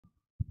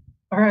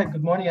All right,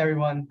 good morning,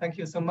 everyone. Thank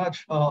you so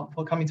much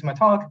for coming to my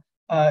talk.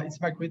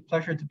 It's my great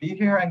pleasure to be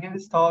here and give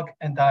this talk,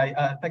 and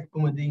I thank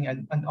Bumuding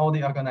and all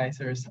the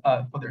organizers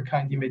for their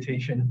kind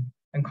invitation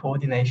and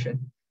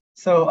coordination.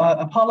 So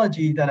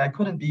apology that I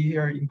couldn't be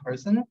here in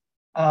person.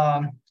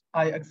 I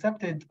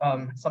accepted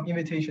some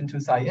invitation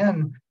to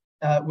SciM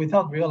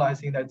without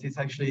realizing that it's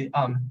actually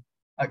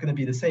going to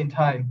be the same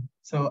time.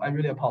 So I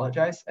really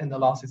apologize, and the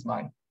loss is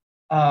mine.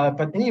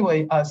 But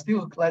anyway,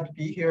 still glad to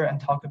be here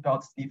and talk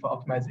about Stiefel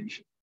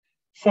optimization.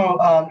 So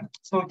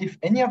if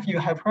any of you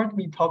have heard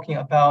me talking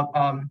about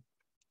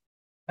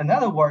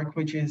another work,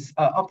 which is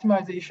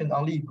optimization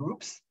on Lie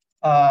groups,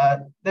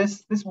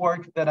 this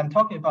work that I'm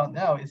talking about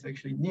now is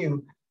actually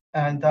new,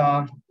 and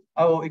I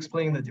will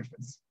explain the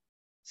difference.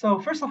 So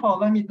first of all,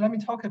 let me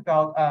talk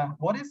about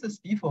what is the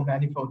Stiefel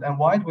manifold and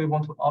why do we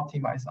want to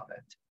optimize on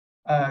it.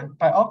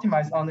 By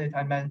optimize on it,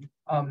 I meant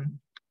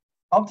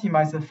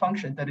optimize a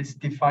function that is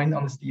defined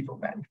on the Stiefel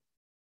manifold.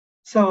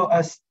 So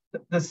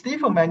the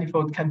Stiefel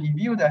manifold can be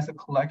viewed as a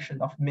collection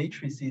of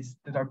matrices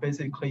that are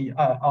basically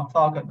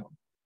orthogonal.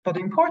 But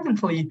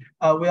importantly,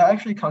 we are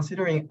actually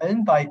considering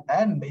n by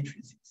m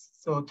matrices,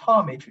 so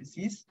tall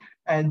matrices,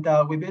 and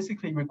we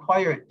basically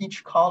require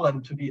each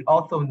column to be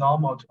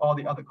orthonormal to all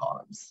the other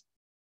columns.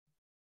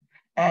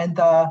 And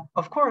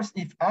of course,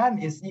 if m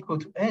is equal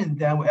to n,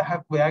 then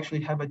we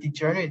actually have a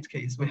degenerate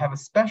case. We have a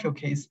special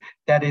case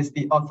that is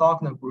the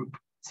orthogonal group.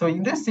 So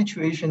in this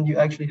situation, you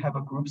actually have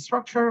a group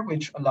structure,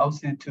 which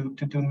allows you to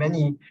do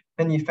many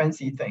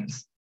fancy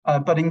things.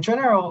 But in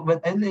general, when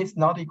n is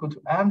not equal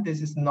to m,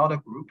 this is not a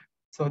group.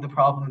 So the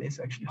problem is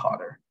actually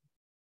harder.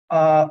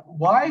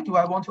 Why do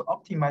I want to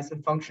optimize a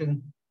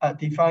function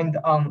defined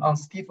on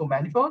Stiefel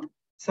manifold?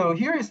 So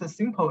here is a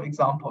simple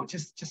example,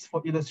 just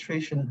for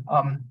illustration.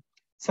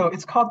 So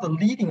it's called the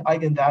leading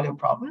eigenvalue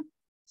problem.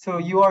 So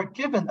you are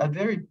given a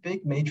very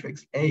big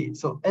matrix A,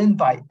 so n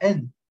by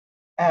n.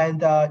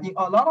 And in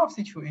a lot of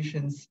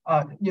situations,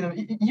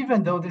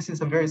 even though this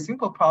is a very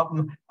simple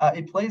problem,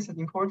 it plays an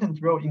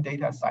important role in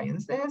data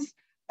sciences.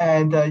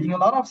 And in a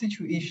lot of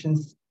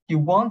situations, you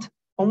want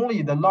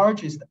only the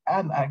largest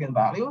m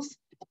eigenvalues.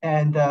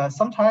 And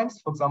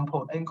sometimes, for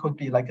example, n could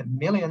be like 1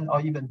 million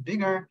or even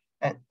bigger,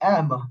 and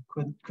m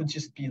could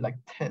just be like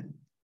 10.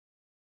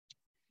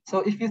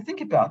 So if you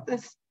think about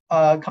this,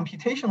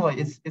 computationally,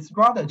 it's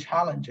rather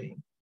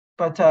challenging.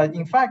 But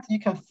in fact, you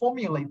can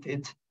formulate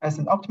it as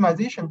an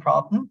optimization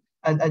problem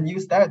and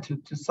use that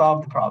to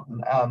solve the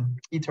problem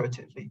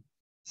iteratively.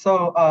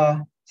 So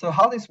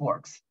how this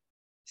works?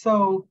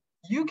 So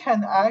you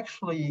can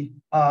actually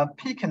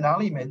pick an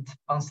element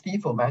on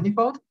Stiefel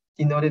manifold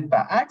denoted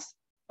by X.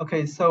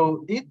 Okay,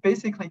 so it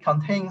basically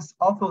contains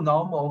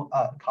orthonormal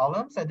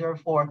columns and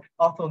therefore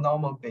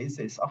orthonormal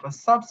basis of a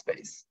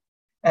subspace.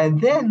 And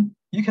then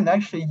you can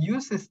actually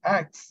use this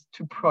X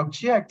to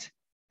project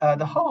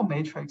the whole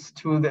matrix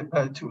to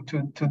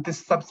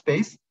this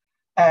subspace,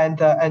 and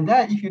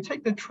then if you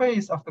take the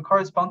trace of the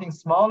corresponding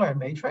smaller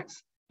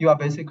matrix, you are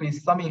basically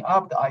summing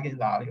up the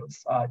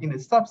eigenvalues in the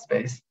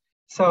subspace.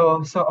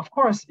 So of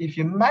course, if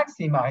you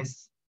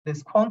maximize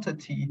this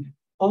quantity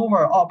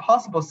over all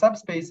possible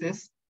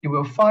subspaces, you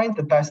will find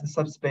the best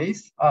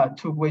subspace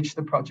to which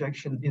the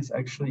projection is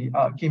actually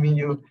giving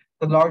you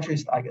the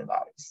largest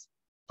eigenvalues.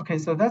 Okay,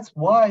 so that's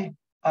why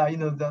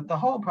the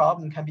whole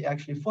problem can be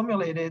actually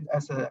formulated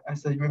as a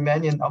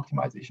Riemannian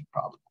optimization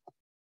problem.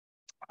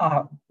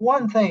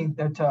 One thing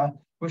that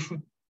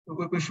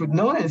we should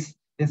notice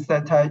is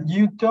that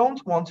you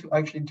don't want to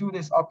actually do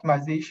this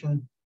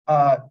optimization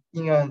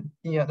in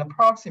an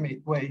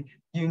approximate way.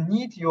 You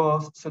need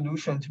your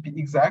solution to be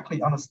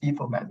exactly on a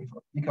Stiefel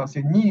manifold because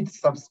you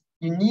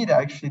need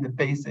actually the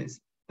basis,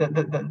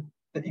 the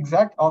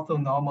exact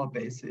orthonormal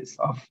basis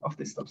of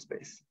this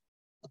subspace.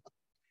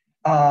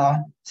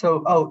 So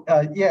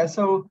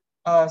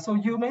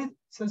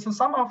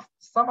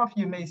some of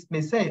you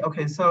may say,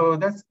 okay, so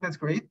that's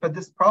great, but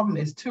this problem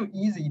is too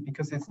easy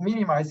because it's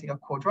minimizing a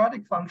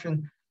quadratic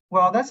function.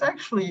 Well, that's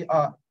actually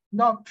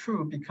not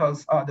true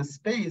because the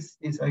space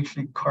is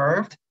actually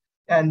curved,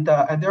 and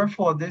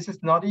therefore this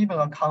is not even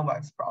a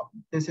convex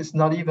problem. This is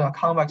not even a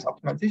convex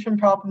optimization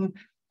problem.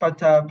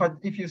 But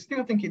if you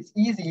still think it's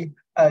easy,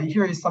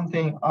 here is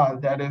something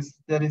that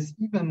is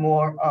even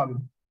more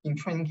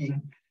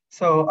intriguing.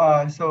 So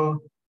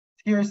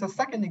here's a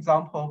second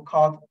example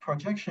called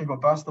projection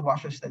robust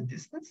Wasserstein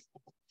distance.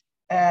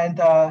 And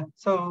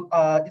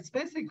it's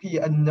basically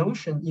a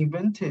notion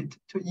invented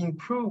to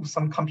improve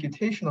some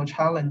computational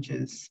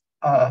challenges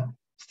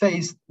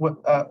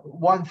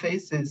one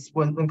faces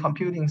when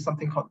computing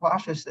something called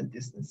Wasserstein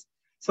distance.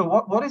 So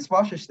what is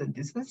Wasserstein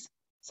distance?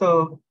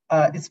 So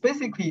it's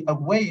basically a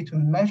way to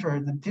measure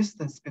the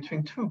distance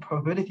between two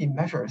probability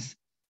measures.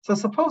 So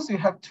suppose you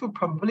have two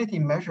probability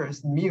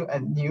measures, mu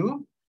and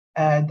nu,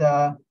 and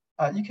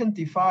you can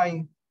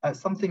define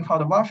something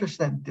called a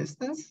Wasserstein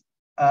distance,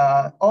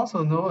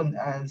 also known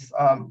as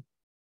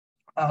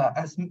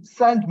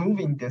sand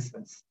moving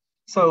distance.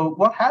 So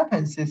what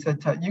happens is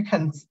that you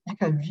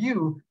can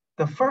view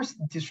the first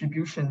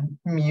distribution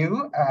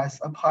mu as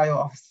a pile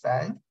of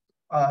sand,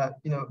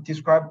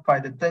 described by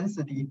the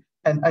density,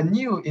 and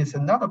nu is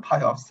another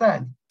pile of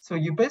sand. So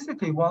you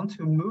basically want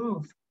to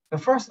move the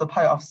first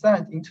pile of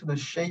sand into the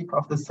shape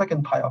of the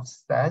second pile of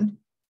sand,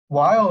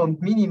 while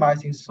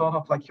minimizing sort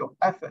of like your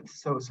effort.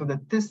 So the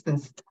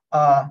distance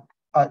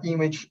in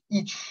which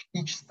each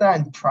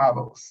sand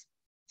travels.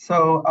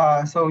 So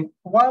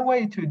one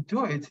way to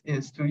do it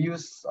is to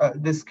use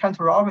this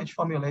Kantorovich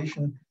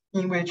formulation,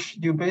 in which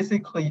you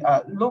basically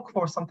look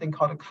for something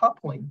called a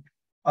coupling,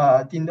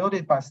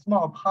 denoted by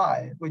small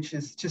pi, which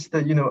is just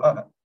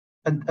a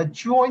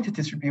joint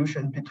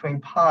distribution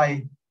between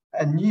pi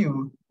and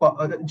nu, well,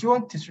 a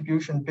joint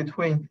distribution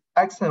between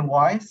x and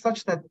y,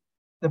 such that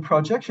the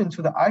projection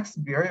to the x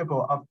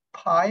variable of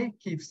pi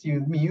gives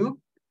you mu,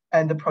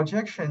 and the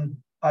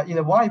projection in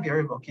the y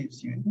variable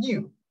gives you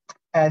nu.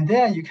 And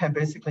then you can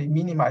basically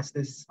minimize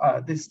this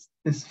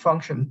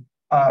function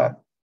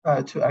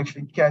to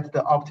actually get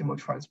the optimal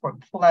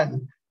transport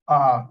plan,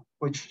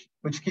 which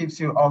gives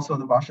you also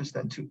the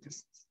Wasserstein-2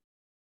 distance.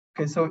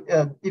 Okay, so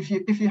if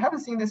you haven't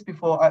seen this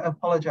before, I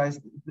apologize.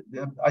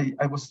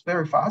 I was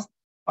very fast.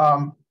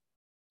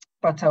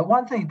 But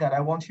one thing that I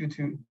want you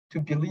to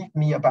believe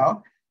me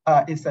about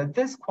is that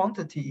this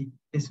quantity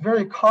is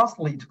very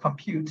costly to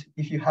compute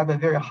if you have a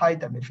very high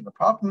dimensional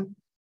problem.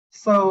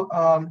 So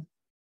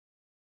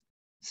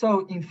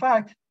in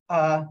fact,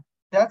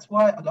 that's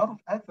why a lot of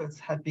efforts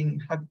have been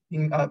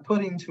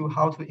put into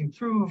how to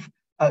improve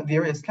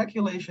various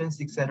calculations,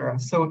 etc.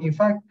 So in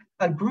fact,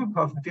 a group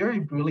of very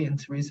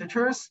brilliant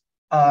researchers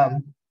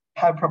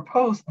have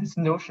proposed this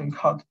notion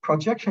called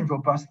projection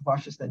robust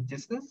Wasserstein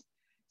distance.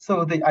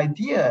 So the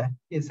idea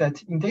is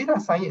that in data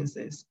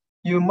sciences,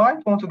 you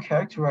might want to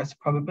characterize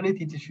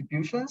probability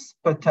distributions,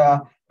 but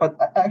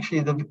actually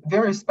the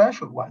very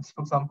special ones,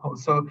 for example.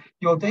 So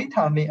your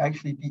data may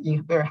actually be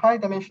in very high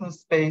dimensional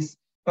space,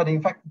 but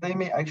in fact, they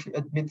may actually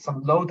admit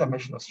some low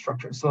dimensional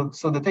structure. So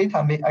the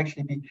data may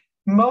actually be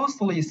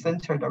mostly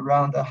centered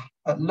around a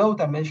low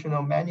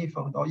dimensional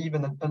manifold, or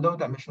even a low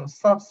dimensional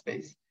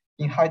subspace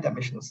in high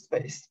dimensional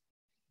space.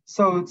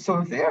 So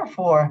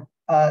therefore,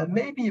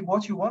 maybe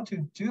what you want to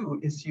do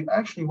is you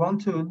actually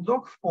want to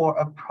look for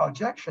a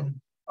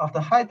projection of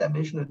the high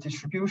dimensional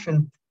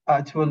distribution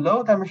to a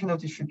low dimensional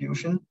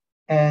distribution.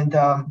 And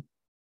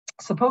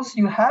suppose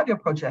you have your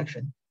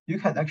projection, you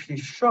can actually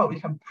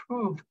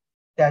prove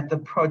that the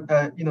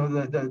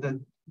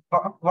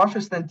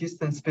Wasserstein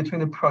distance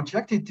between the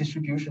projected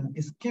distribution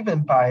is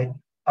given by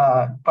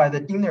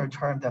the inner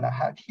term that I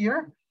have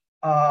here.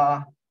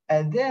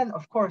 And then,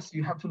 of course,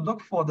 you have to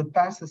look for the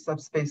best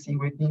subspace in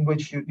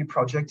which you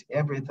project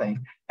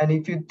everything. And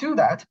if you do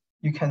that,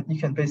 you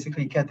can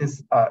basically get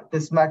this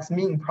max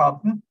mean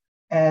problem.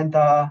 And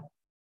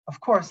of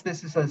course,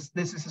 this is a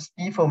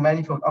Stiefel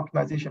manifold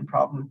optimization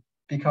problem,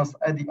 because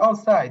at the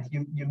outside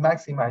you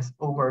maximize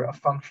over a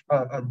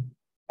function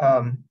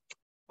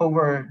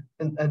over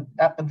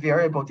a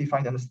variable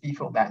defined on the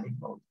Stiefel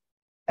manifold.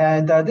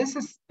 And this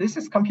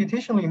is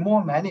computationally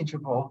more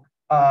manageable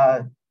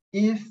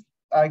if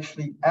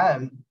actually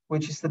m,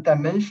 which is the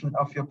dimension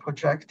of your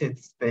projected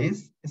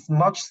space, is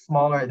much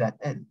smaller than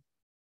n.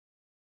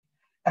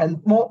 And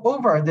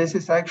moreover, this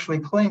is actually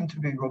claimed to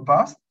be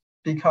robust,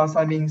 because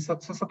so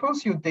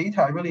suppose your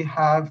data really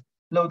have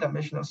low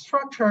dimensional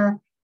structure,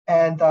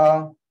 and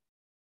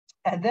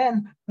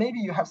then maybe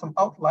you have some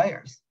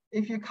outliers.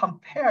 If you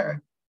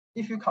compare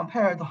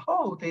the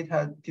whole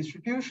data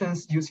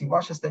distributions using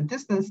Wasserstein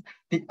distance,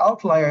 the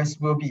outliers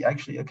will be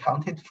actually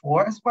accounted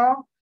for as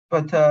well.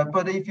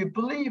 But if you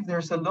believe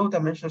there's a low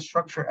dimensional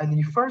structure and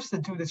you first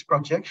do this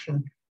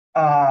projection,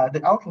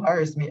 the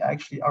outliers may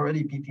actually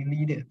already be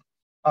deleted.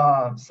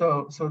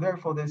 So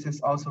therefore, this is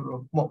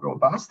also more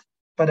robust.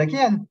 But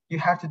again, you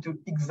have to do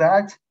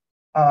exact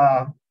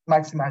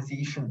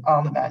maximization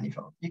on the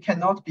manifold. You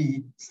cannot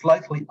be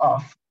slightly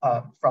off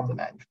from the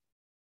manifold.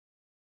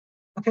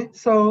 Okay,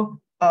 so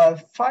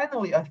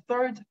finally, a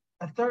third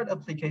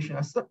application,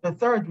 a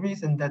third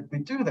reason that we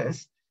do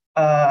this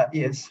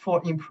is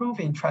for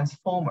improving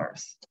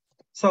transformers.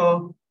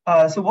 So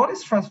what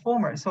is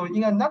transformer? So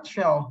in a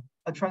nutshell,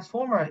 a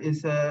transformer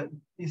is a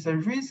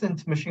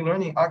recent machine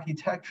learning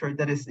architecture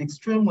that is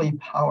extremely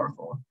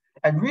powerful.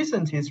 And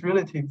recent is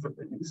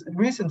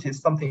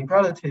something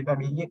relative. I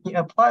mean, in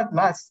applied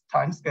math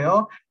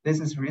timescale, this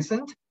is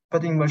recent,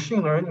 but in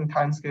machine learning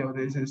timescale,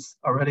 this is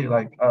already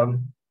like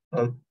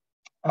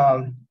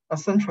a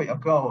century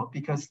ago,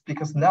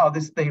 because now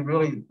this thing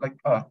really like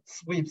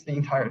sweeps the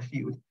entire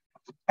field.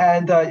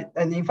 And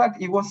in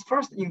fact, it was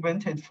first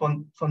invented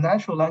for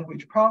natural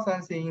language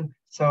processing.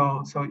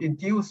 So it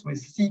deals with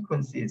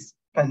sequences,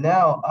 but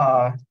now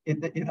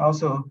it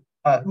also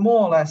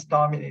more or less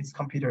dominates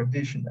computer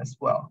vision as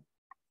well.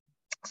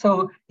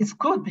 So it's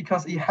good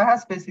because it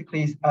has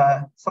basically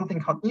something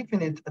called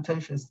infinite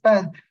attention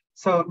span.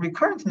 So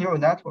recurrent neural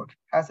network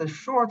has a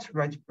short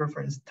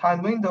reference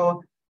time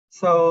window.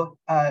 So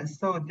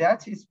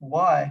that is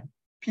why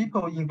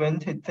people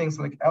invented things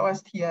like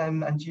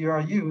LSTM and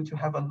GRU to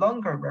have a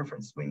longer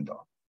reference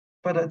window.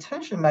 But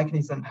attention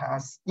mechanism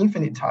has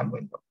infinite time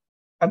window.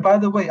 And by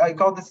the way, I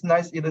got this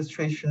nice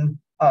illustration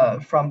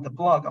from the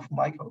blog of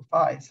Michael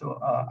Fai. So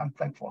I'm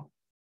thankful.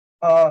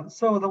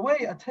 So the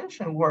way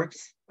attention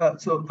works,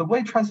 so the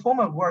way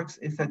transformer works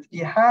is that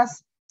it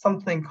has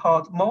something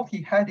called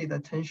multi-headed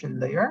attention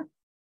layer.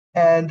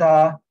 And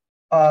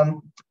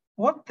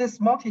what this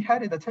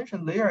multi-headed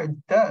attention layer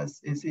does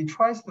is it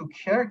tries to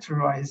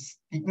characterize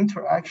the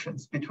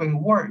interactions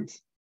between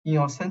words in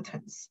your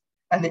sentence.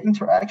 And the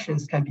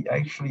interactions can be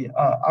actually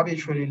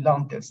arbitrarily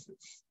long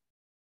distance.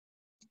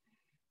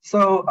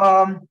 So,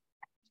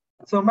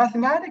 so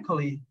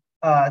mathematically,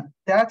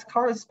 that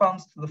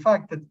corresponds to the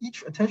fact that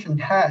each attention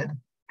head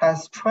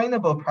has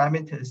trainable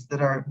parameters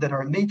that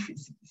are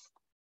matrices.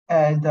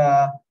 And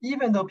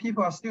even though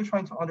people are still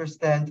trying to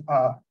understand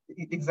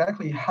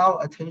exactly how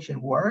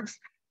attention works,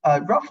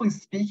 roughly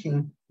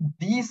speaking,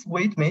 these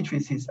weight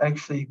matrices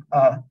actually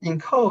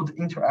encode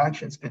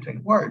interactions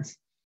between words.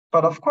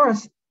 But of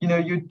course,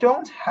 you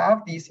don't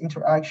have these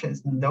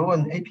interactions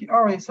known a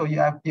priori, so you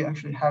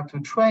actually have to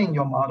train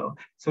your model.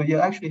 So you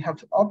actually have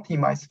to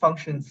optimize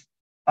functions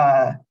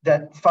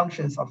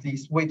functions of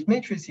these weight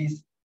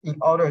matrices in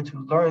order to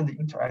learn the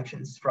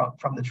interactions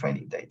from the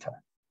training data.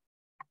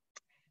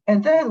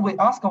 And then we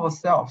ask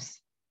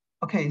ourselves,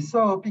 okay,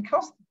 so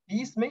because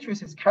these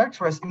matrices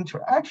characterize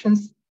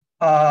interactions,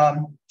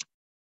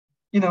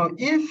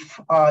 if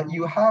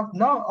you have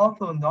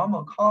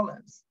non-orthonormal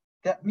columns,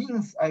 that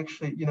means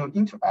actually,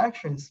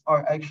 interactions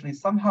are actually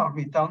somehow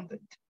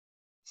redundant.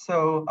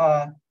 So,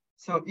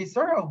 so is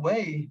there a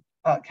way?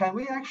 Can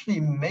we actually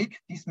make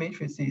these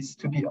matrices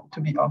to be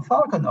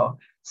orthogonal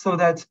so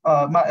that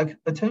my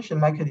attention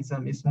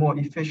mechanism is more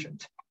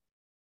efficient?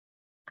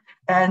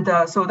 And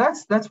so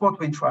that's what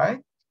we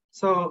tried.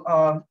 So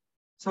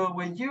so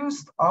we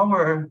used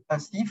our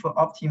Stiefel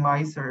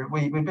optimizer.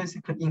 We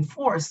basically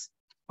enforce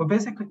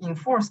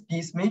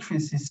these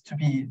matrices to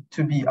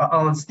be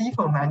on a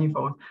Stiefel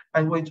manifold,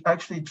 and we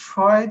actually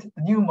tried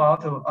the new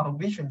model of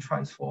vision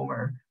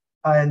transformer,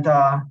 and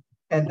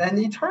then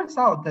it turns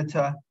out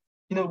that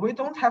we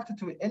don't have to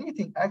do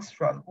anything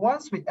extra.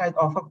 Once we add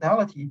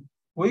orthogonality,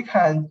 we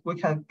can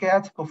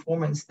get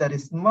performance that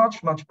is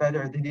much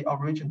better than the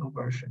original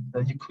version,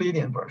 the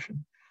Euclidean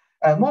version.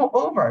 And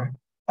moreover,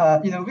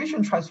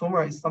 vision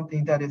transformer is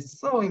something that is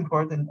so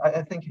important.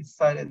 I think it's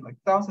cited like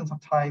thousands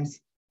of times,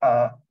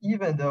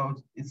 even though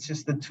it's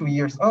just 2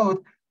 years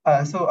old.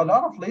 So a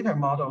lot of later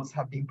models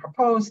have been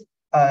proposed.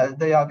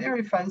 They are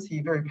very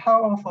fancy, very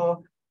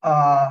powerful.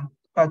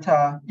 But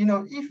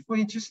if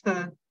we just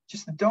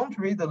don't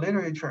read the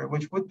literature,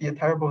 which would be a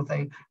terrible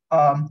thing,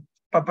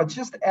 but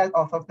just add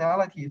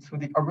orthogonality to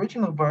the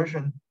original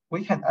version,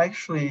 we can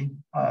actually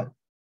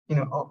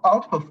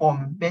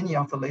outperform many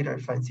of the later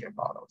fancier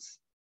models.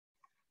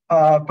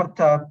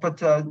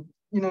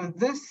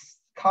 This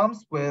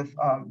comes with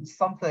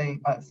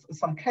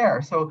some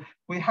care. So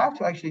we have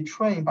to actually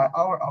train by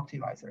our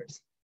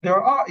optimizers.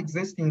 There are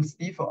existing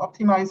Stiefel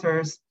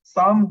optimizers.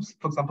 Some,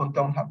 for example,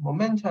 don't have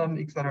momentum,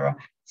 etc.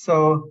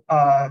 So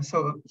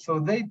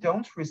they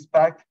don't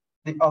respect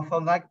the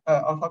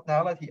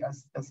orthogonality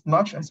as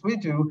much as we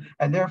do,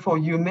 and therefore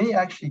you may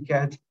actually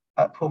get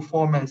a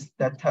performance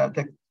that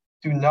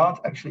do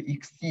not actually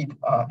exceed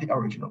the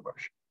original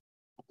version.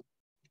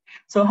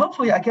 So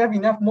hopefully I gave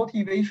enough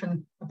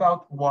motivation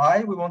about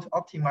why we want to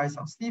optimize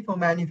on Stiefel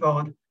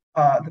manifold.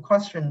 The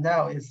question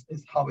now is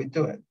how we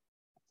do it.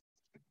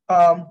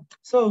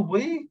 So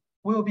we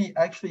will be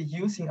actually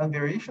using a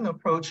variation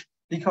approach,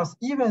 because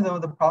even though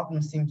the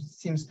problem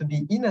seems to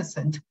be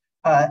innocent,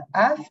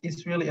 f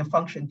is really a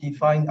function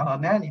defined on a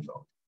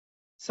manifold.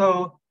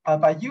 So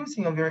by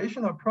using a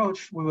variation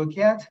approach, we will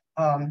get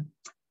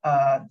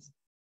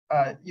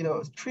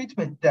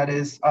treatment that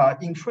is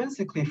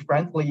intrinsically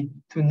friendly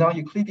to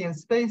non-Euclidean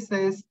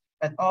spaces,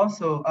 and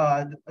also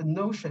a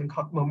notion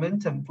called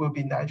momentum will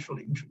be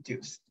naturally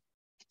introduced.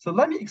 So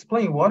let me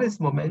explain what is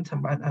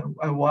momentum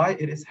and why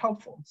it is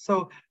helpful.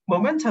 So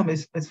momentum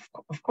is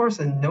of course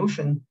a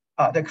notion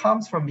that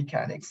comes from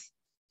mechanics,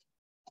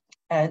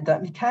 and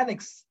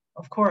mechanics,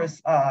 of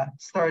course,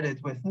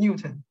 started with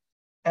Newton.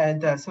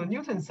 And so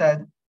Newton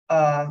said,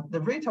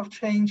 the rate of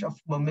change of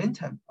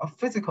momentum, of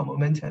physical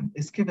momentum,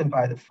 is given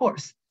by the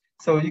force.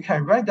 So you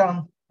can write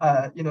down,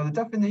 the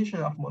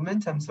definition of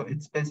momentum. So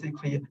it's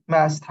basically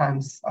mass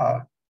times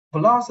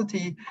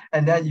velocity,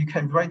 and then you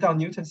can write down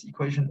Newton's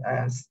equation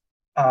as,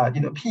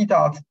 P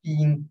dot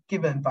being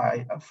given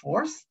by a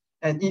force.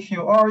 And if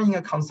you are in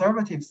a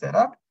conservative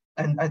setup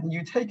and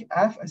you take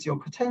F as your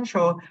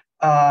potential,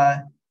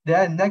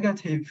 then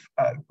negative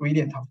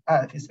gradient of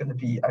F is going to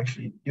be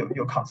actually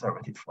your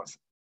conservative force.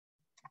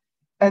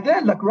 And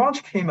then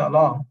Lagrange came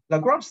along.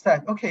 Lagrange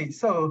said, okay,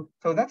 so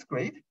that's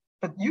great,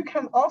 but you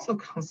can also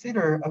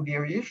consider a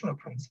variational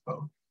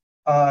principle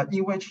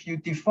in which you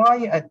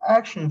define an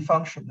action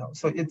functional.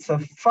 So it's a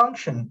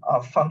function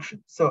of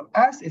function. So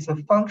S is a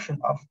function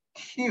of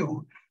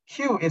Q.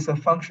 Q is a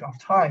function of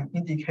time,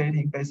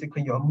 indicating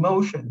basically your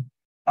motion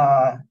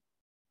of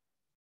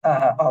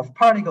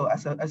particle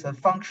as a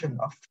function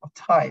of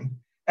time.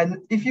 And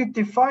if you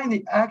define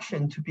the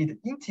action to be the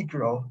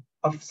integral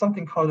of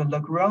something called a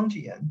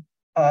Lagrangian,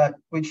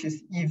 which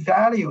is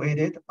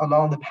evaluated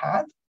along the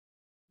path.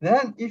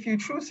 Then if you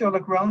choose your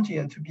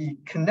Lagrangian to be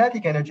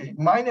kinetic energy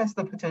minus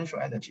the potential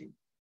energy,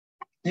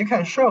 you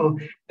can show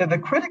that the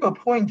critical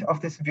point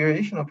of this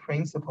variational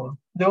principle,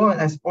 known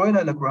as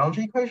Euler-Lagrange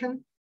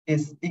equation,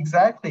 is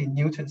exactly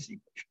Newton's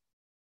equation.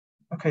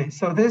 Okay,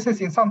 so this is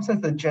in some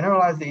sense the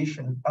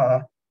generalization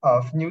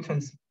of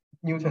Newton's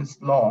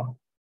law.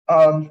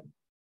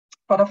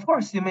 But of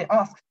course, you may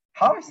ask,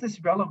 how is this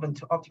relevant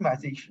to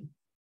optimization?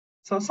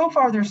 So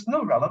far, there's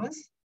no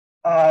relevance.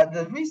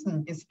 The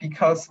reason is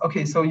because,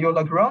 okay, so your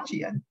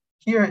Lagrangian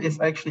here is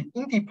actually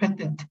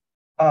independent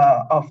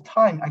of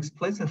time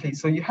explicitly.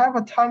 So you have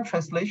a time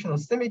translational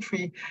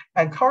symmetry,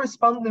 and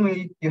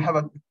correspondingly, you have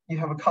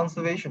a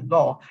conservation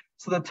law.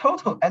 So the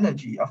total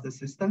energy of the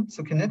system,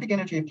 so kinetic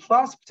energy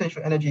plus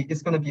potential energy,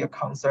 is going to be a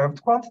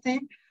conserved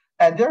quantity,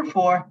 and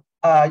therefore,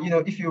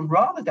 if you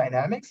run the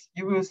dynamics,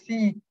 you will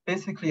see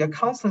basically a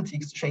constant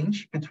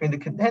exchange between the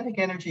kinetic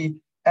energy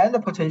and the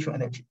potential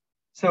energy.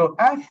 So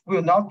F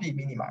will not be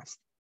minimized.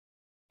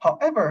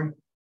 However,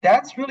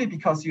 that's really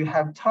because you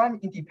have time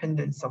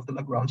independence of the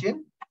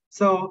Lagrangian.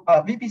 So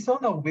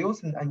Vibisono,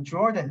 Wilson, and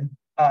Jordan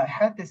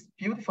had this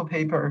beautiful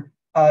paper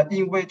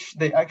in which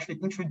they actually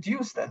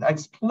introduced an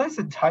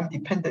explicit time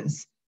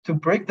dependence to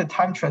break the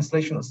time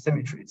translational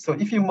symmetry. So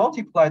if you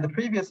multiply the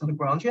previous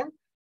Lagrangian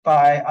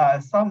by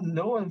some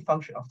known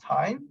function of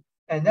time,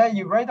 and then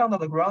you write down the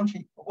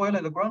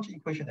Euler-Lagrange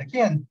equation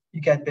again, you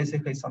get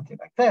basically something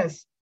like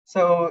this.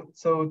 So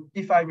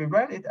if I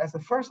rewrite it as a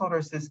first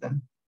order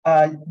system,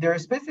 there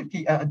is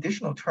basically an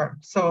additional term.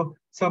 So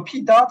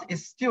P dot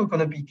is still going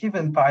to be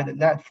given by the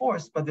net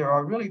force, but there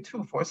are really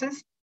two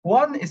forces.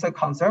 One is a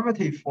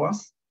conservative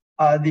force.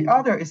 The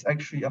other is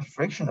actually a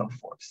frictional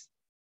force.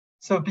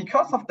 So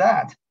because of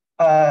that,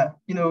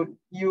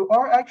 you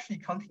are actually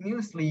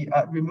continuously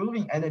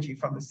removing energy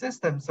from the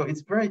system. So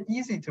it's very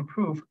easy to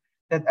prove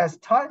that as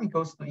time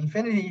goes to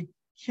infinity,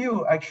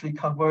 Q actually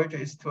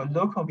converges to a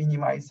local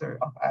minimizer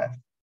of F.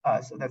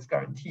 So that's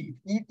guaranteed,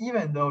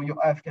 even though your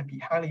F can be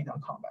highly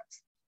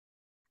non-convex.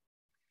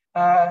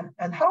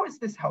 And how is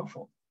this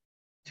helpful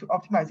to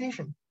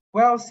optimization?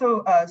 Well,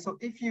 so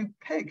if you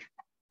pick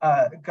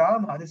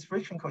gamma, this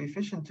friction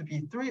coefficient, to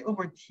be 3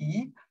 over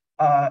T,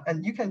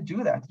 and you can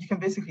do that. You can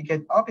basically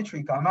get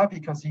arbitrary gamma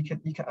because you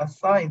can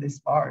assign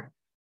this R.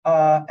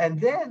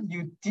 And then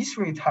you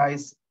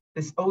discretize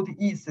this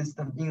ODE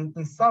system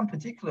in some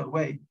particular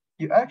way.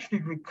 You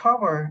actually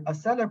recover a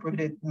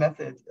celebrated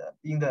method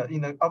in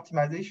the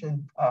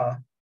optimization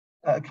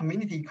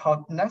community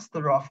called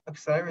Nesterov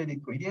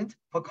accelerated gradient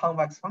for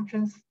convex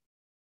functions.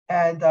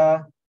 And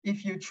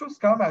if you choose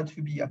gamma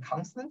to be a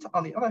constant,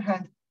 on the other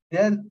hand,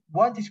 then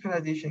one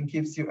discretization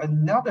gives you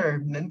another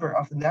member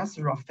of the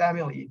Nesterov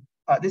family,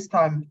 this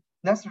time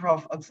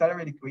Nesterov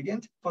accelerated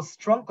gradient for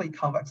strongly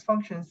convex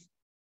functions.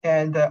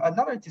 And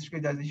another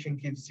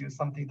discretization gives you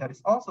something that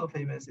is also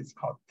famous. It's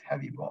called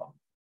heavy ball.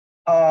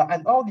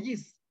 And all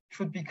these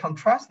should be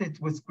contrasted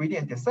with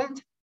gradient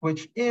descent,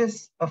 which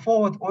is a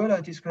forward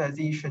Euler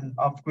discretization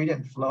of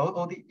gradient flow,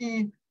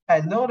 ODE.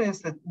 And notice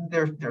that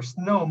there's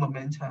no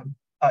momentum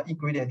in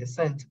gradient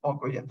descent or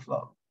gradient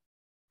flow.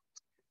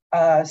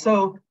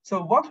 So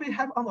what we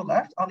have on the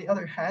left, on the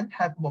other hand,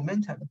 have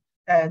momentum,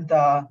 and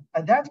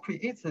that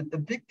creates a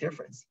big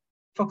difference.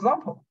 For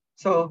example,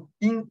 so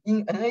in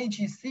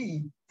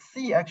NAGC,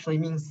 C actually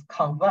means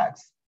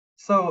convex.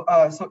 So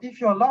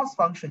if your loss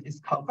function is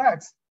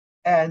convex,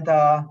 and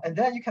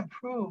then you can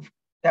prove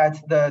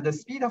that the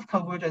speed of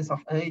convergence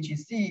of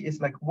NAGC is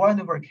like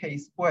 1 over k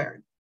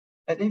squared.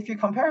 And if you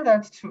compare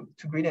that to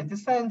gradient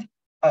descent,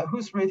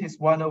 whose rate is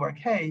 1 over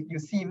k, you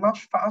see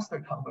much faster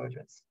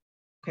convergence.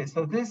 Okay,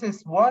 so this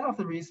is one of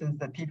the reasons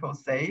that people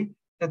say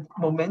that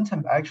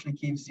momentum actually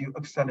gives you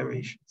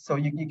acceleration. So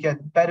you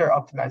get better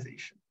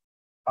optimization,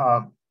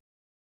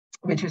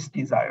 which is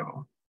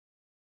desirable.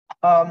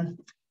 And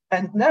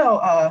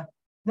now,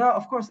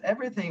 of course,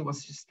 everything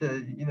was just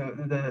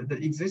the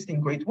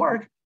existing great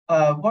work.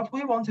 What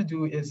we want to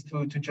do is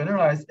to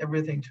generalize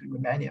everything to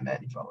Riemannian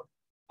manifold.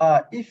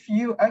 If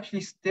you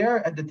actually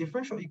stare at the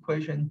differential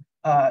equation,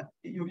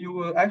 you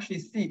will actually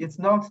see it's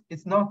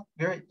not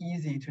very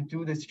easy to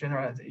do this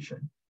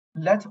generalization,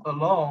 let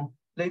alone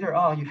later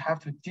on you have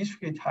to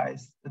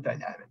discretize the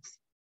dynamics.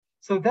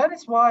 So that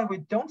is why we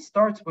don't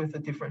start with a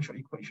differential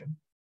equation.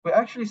 We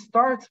actually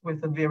start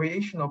with a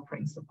variational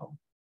principle.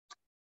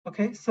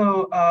 Okay,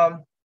 so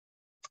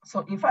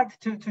in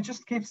fact, to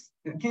just give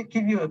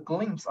you a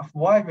glimpse of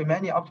why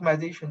Riemannian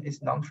optimization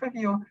is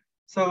non-trivial.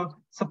 So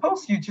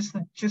suppose you just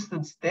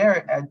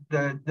stare at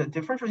the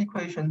differential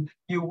equation.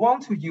 You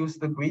want to use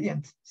the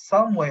gradient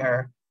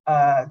somewhere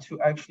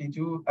to actually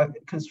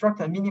construct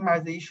a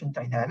minimization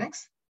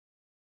dynamics.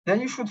 Then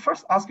you should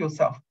first ask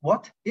yourself,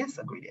 what is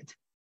a gradient?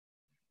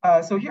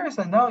 So here is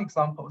another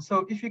example.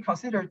 So if you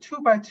consider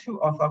 2 by 2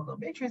 orthogonal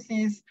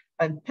matrices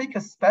and pick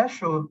a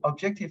special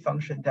objective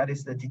function that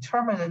is the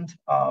determinant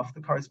of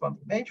the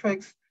corresponding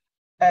matrix,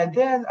 And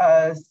then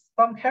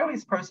some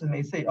careless person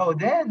may say, oh,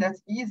 then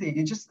that's easy.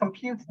 You just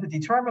compute the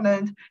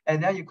determinant,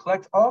 and then you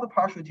collect all the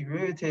partial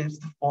derivatives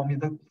to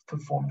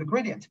form the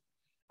gradient.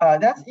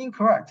 That's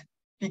incorrect,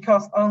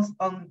 because on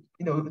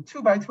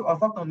 2 by 2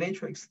 orthogonal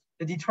matrix,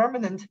 the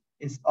determinant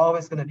is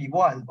always going to be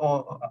 1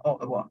 or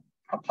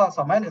plus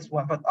or minus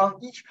 1. But on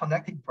each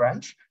connecting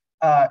branch,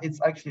 it's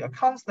actually a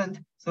constant.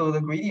 So the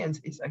gradient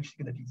is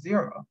actually going to be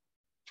 0.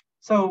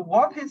 So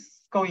what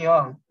is going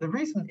on? The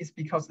reason is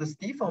because the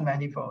Stiefel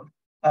manifold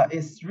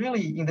is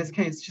really, in this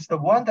case, just a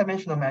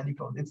one-dimensional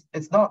manifold.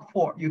 It's not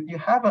 4. You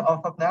have an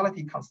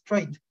orthogonality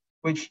constraint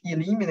which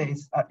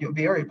eliminates your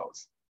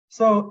variables.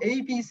 So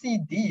A, B, C,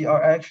 D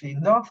are actually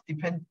not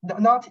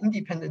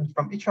independent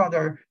from each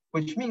other,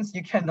 which means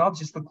you cannot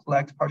just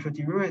collect partial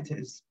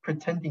derivatives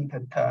pretending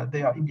that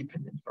they are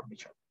independent from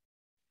each other.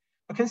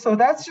 Okay, so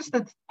that's just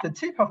the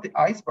tip of the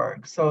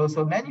iceberg. So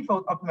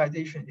manifold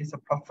optimization is a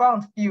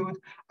profound field.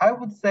 I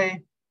would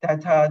say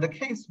that the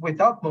case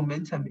without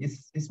momentum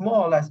is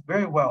more or less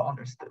very well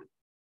understood.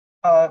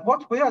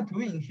 What we are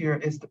doing here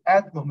is to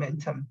add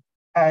momentum,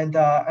 and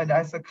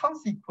as a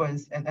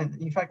consequence, and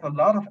in fact a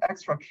lot of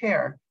extra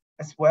care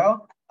as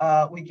well,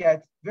 we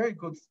get very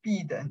good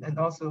speed and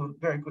also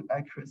very good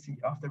accuracy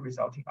of the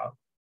resulting output.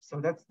 So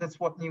that's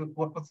what's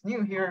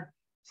new here.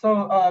 So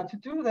to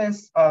do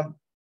this,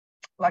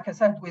 like I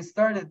said, we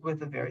started with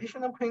the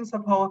variational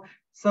principle.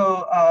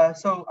 So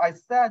I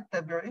said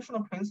the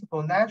variational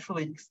principle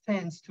naturally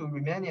extends to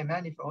Riemannian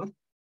manifold.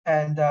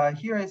 And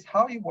here is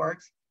how it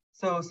works.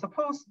 So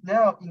suppose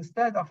now,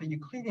 instead of a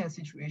Euclidean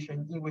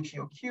situation in which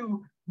your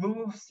Q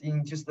moves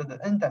in just the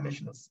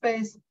n-dimensional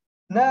space,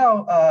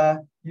 now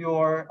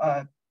your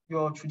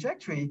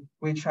trajectory,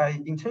 which I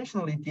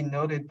intentionally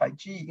denoted by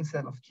G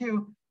instead of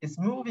Q, is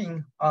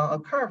moving on a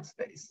curved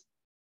space.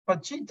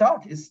 But G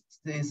dot is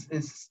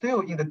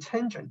still in the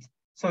tangent.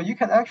 So you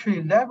can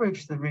actually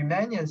leverage the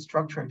Riemannian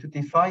structure to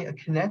define a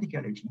kinetic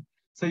energy.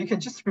 So you can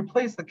just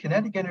replace the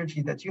kinetic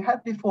energy that you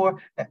had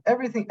before, and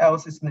everything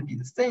else is going to be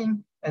the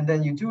same. And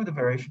then you do the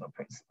variational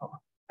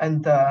principle.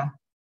 And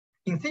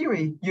in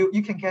theory,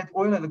 you can get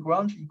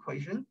Euler-Lagrange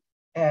equation,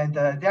 and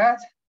that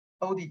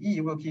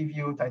ODE will give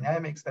you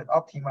dynamics that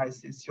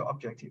optimizes your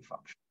objective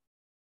function.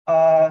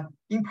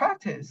 In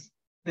practice,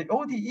 the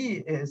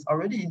ODE is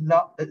already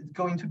not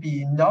going to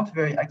be not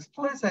very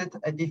explicit,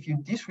 and if you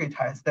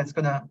discretize, that's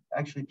going to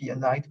actually be a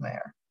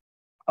nightmare.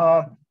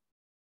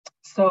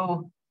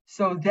 So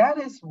that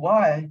is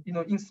why,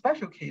 in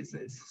special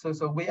cases,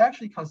 so we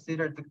actually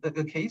consider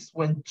the case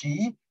when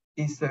G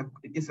is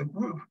a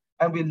group,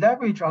 and we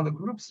leverage on the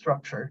group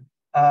structure.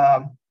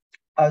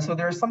 So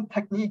there's some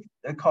technique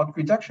called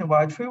reduction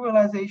via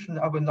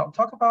trivialization. I will not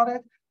talk about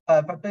it,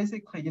 but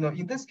basically,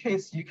 in this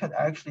case, you can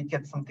actually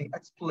get something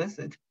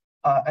explicit.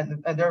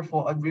 And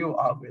therefore a real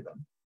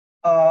algorithm.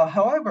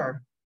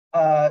 However,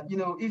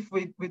 if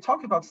we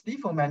talk about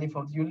Stiefel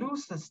manifold, you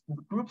lose this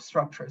group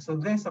structure. So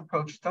this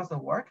approach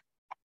doesn't work.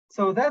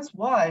 So that's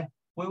why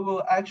we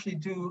will actually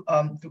do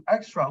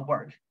extra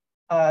work.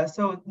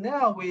 So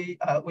now we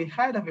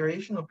had a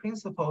variational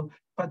principle,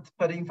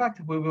 but in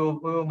fact we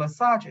will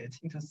massage it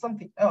into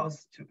something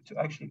else to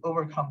actually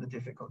overcome the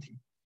difficulty.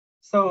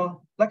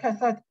 So like I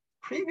said,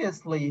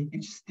 previously, you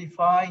just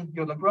define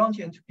your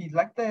Lagrangian to be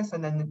like this,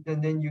 and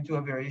then you do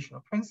a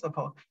variational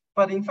principle.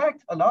 But in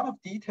fact, a lot of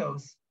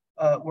details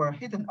were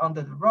hidden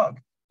under the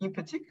rug. In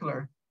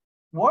particular,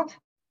 in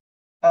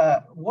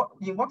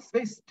what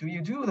space do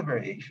you do the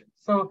variation?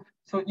 So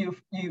you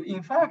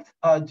in fact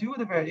do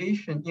the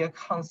variation in a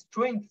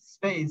constrained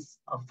space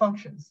of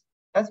functions.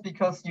 That's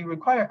because you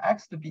require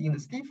X to be in the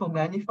Stiefel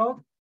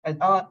manifold, and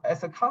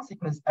as a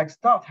consequence, X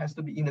dot has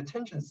to be in the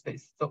tangent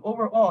space. So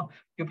overall,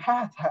 your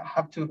paths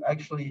have to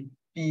actually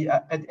be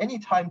at any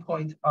time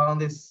point on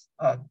this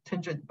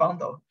tangent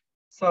bundle.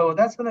 So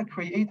that's going to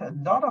create a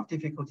lot of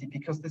difficulty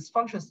because this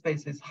function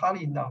space is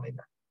highly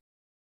nonlinear.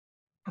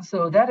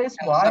 So that is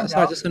why.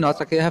 Sorry, just to note,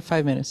 okay, you have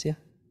 5 minutes, yeah?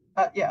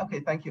 Yeah, okay,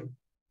 thank you.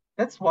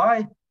 That's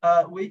why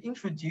we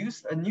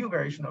introduced a new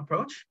variation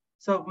approach.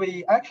 So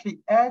we actually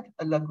add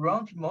a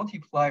Lagrange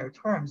multiplier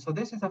term. So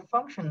this is a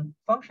function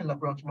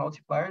Lagrange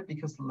multiplier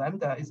because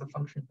lambda is a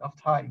function of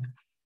time.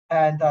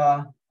 And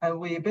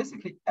we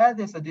basically add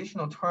this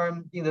additional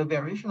term in the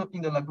variation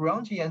in the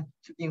Lagrangian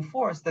to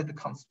enforce that the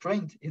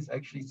constraint is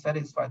actually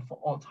satisfied for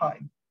all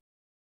time.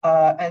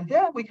 And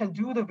then we can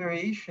do the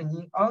variation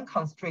in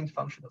unconstrained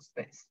functional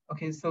space.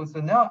 Okay, so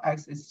now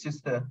X is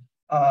just a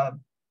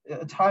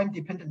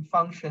time-dependent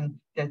function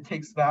that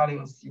takes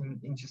values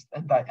in just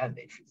n by n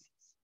matrices.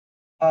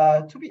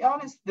 To be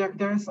honest,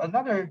 there's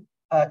another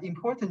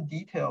important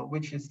detail,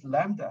 which is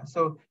lambda.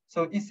 So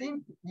it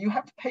seems you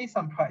have to pay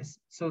some price.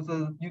 So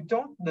you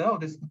don't know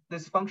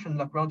this function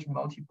Lagrange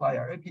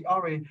multiplier a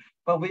priori,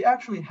 but we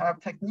actually have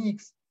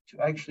techniques to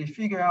actually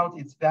figure out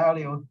its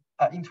value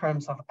in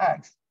terms of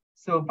X.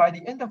 So by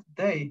the end of the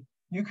day,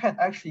 you can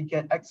actually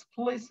get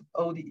explicit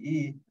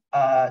ODE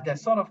that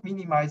sort of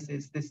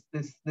minimizes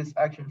this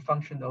action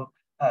functional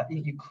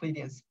in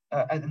Euclidean,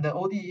 and the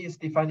ODE is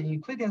defined in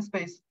Euclidean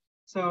space.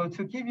 So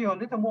to give you a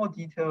little more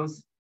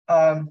details,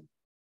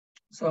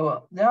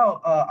 So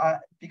now,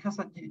 because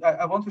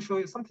I want to show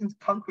you something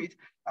concrete,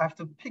 I have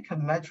to pick a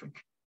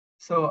metric.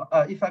 So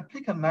if I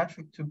pick a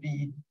metric to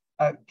be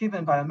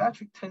given by a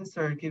metric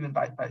tensor given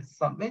by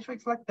some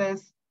matrix like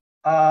this,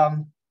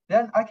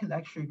 then I can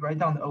actually write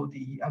down the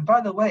ODE. And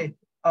by the way,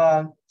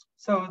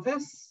 so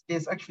this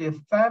is actually a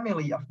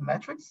family of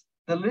metrics.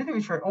 The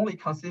literature only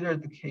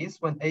considered the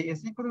case when A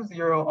is equal to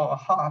 0 or a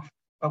half,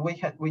 but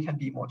we can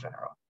be more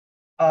general.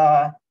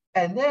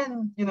 And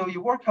then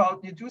you work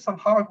out, you do some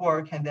hard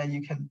work, and then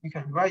you can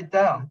write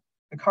down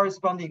the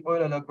corresponding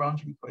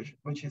Euler-Lagrange equation,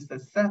 which is the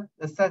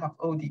set of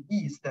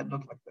ODEs that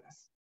look like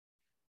this.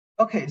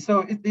 Okay,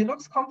 so it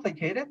looks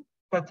complicated,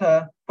 but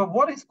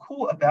what is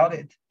cool about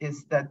it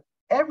is that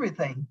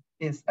everything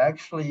is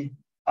actually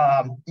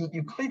in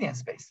Euclidean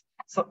space.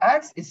 So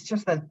X is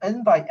just an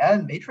n by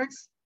n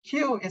matrix.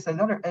 Q is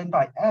another n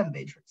by n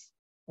matrix.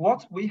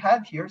 What we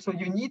have here, so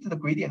you need the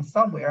gradient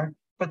somewhere,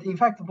 but in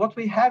fact, what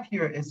we have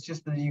here is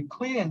just the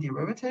Euclidean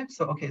derivative.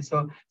 So okay,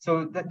 so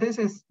this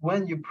is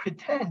when you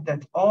pretend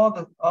that all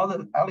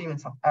the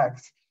elements of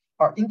X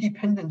are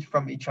independent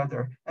from each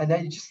other, and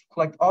then you just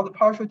collect all the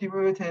partial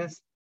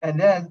derivatives, and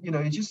then you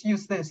just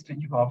use this to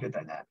evolve your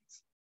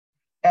dynamics.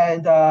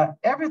 And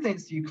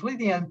everything's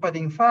Euclidean, but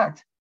in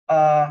fact,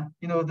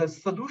 the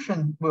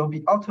solution will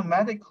be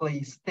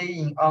automatically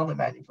staying on the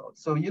manifold.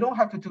 So you don't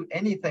have to do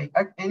anything,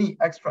 any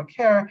extra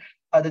care.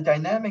 The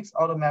dynamics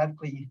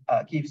automatically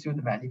gives you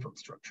the manifold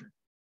structure.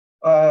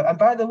 And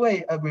by the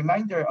way, a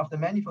reminder of the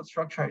manifold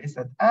structure is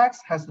that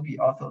X has to be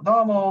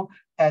orthonormal,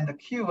 and the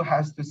Q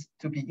has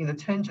to be in the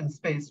tangent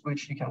space,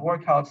 which you can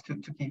work out to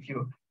give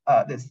you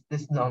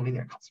this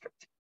nonlinear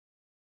constraint.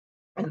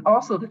 And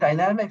also, the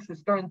dynamics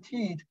is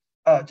guaranteed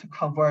to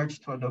converge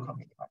to a local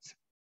minimizer.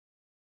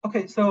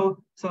 Okay,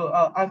 so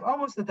I'm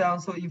almost done.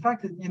 So in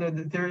fact,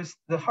 there's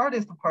the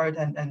hardest part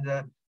and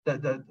the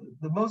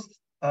most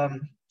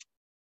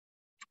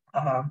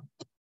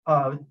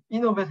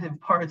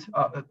innovative part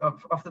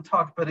of the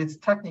talk, but it's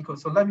technical.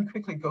 So let me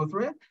quickly go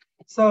through it.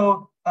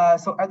 So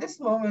at this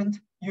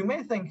moment, you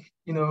may think,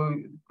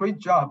 great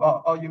job,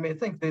 or you may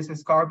think this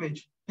is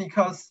garbage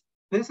because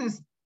this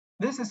is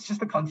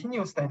just a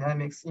continuous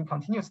dynamics in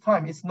continuous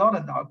time. It's not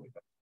an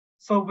algorithm.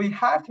 So we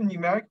have to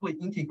numerically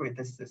integrate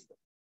this system.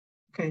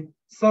 Okay,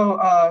 so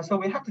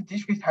we have to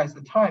discretize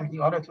the time in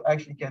order to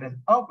actually get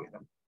an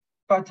algorithm.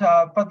 But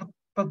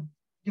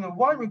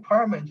one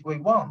requirement we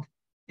want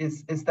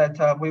is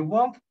that we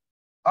want,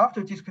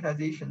 after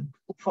discretization,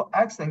 for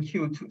X and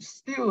Q to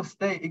still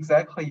stay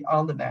exactly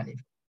on the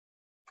manifold.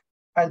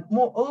 And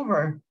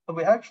moreover,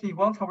 we actually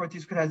want our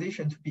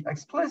discretization to be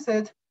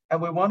explicit,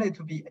 and we want it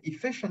to be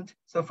efficient.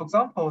 So for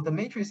example, the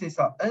matrices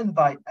are n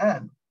by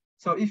m.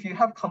 So if you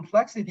have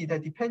complexity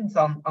that depends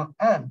on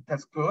m,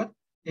 that's good.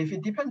 If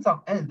it depends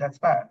on n, that's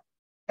bad.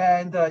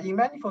 And in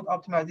manifold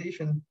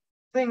optimization,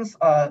 things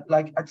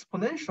like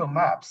exponential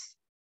maps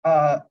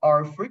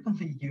are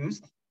frequently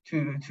used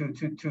to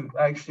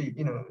actually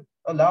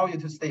allow you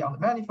to stay on the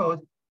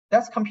manifold.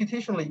 That's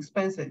computationally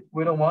expensive.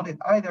 We don't want it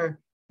either.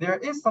 There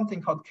is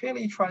something called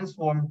Cayley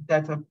transform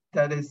that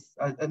is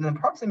an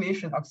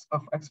approximation of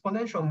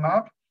exponential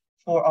map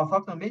for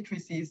orthogonal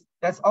matrices.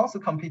 That's also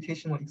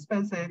computationally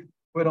expensive.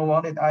 We don't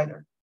want it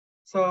either.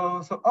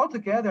 So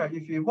altogether,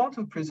 if you want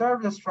to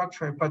preserve the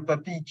structure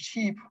but be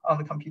cheap on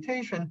the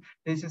computation,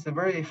 this is a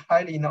very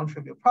highly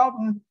non-trivial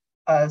problem.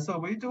 So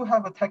we do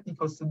have a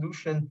technical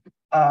solution,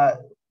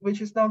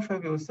 which is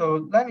non-trivial.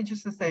 So let me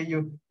just say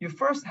you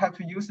first have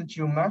to use a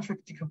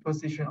geometric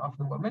decomposition of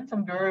the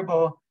momentum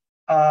variable,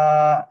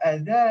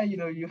 and then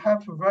you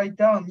have to write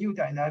down new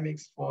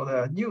dynamics for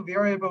the new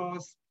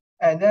variables,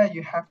 and then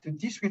you have to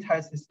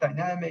discretize this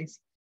dynamics.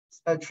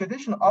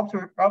 Traditional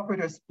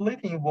operator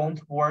splitting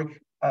won't work.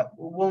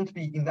 Won't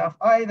be enough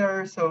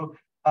either. So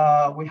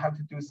we have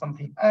to do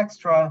something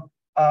extra.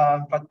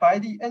 But by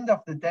the end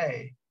of the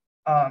day,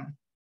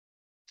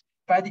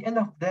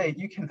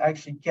 you can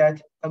actually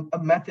get a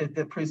method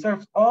that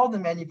preserves all the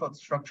manifold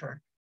structure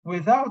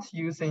without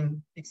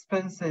using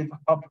expensive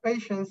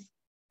operations,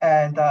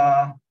 and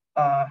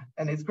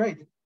it's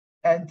great.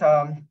 And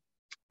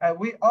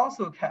we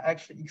also can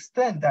actually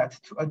extend that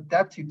to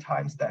adaptive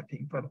time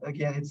stepping, but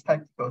again, it's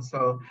technical.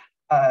 So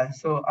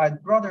I'd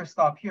rather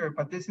stop here,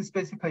 but this is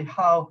basically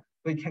how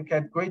we can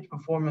get great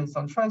performance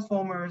on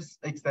transformers,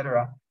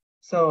 etc.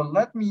 So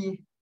let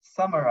me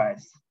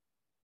summarize.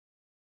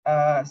 We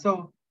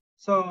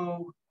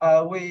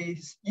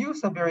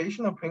use a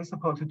variational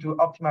principle to do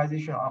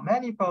optimization on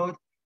manifold.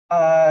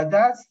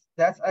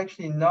 That's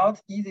actually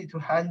not easy to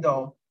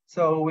handle.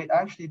 So we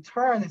actually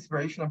turn this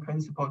variational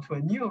principle to a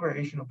new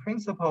variational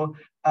principle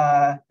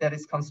that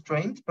is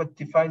constrained but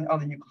defined on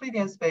the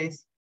Euclidean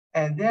space,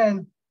 and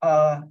then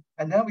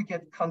we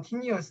get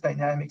continuous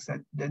dynamics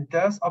that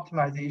does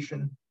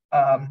optimization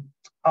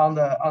on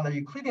the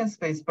Euclidean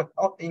space. But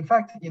in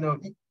fact,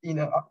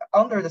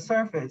 under the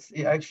surface,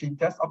 it actually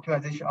does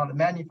optimization on the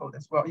manifold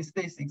as well. It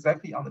stays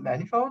exactly on the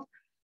manifold.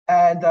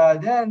 And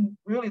then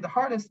really the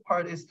hardest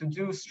part is to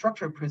do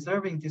structure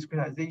preserving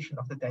discretization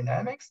of the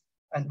dynamics.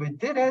 And we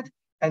did it.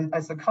 And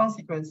as a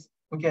consequence,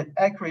 we get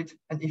accurate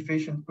and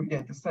efficient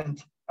gradient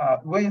descent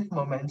with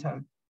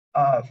momentum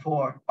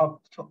for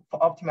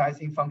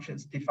optimizing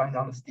functions defined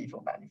on the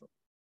Stiefel manifold.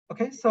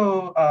 Okay,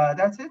 so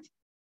that's it.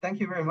 Thank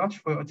you very much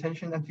for your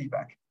attention and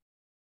feedback.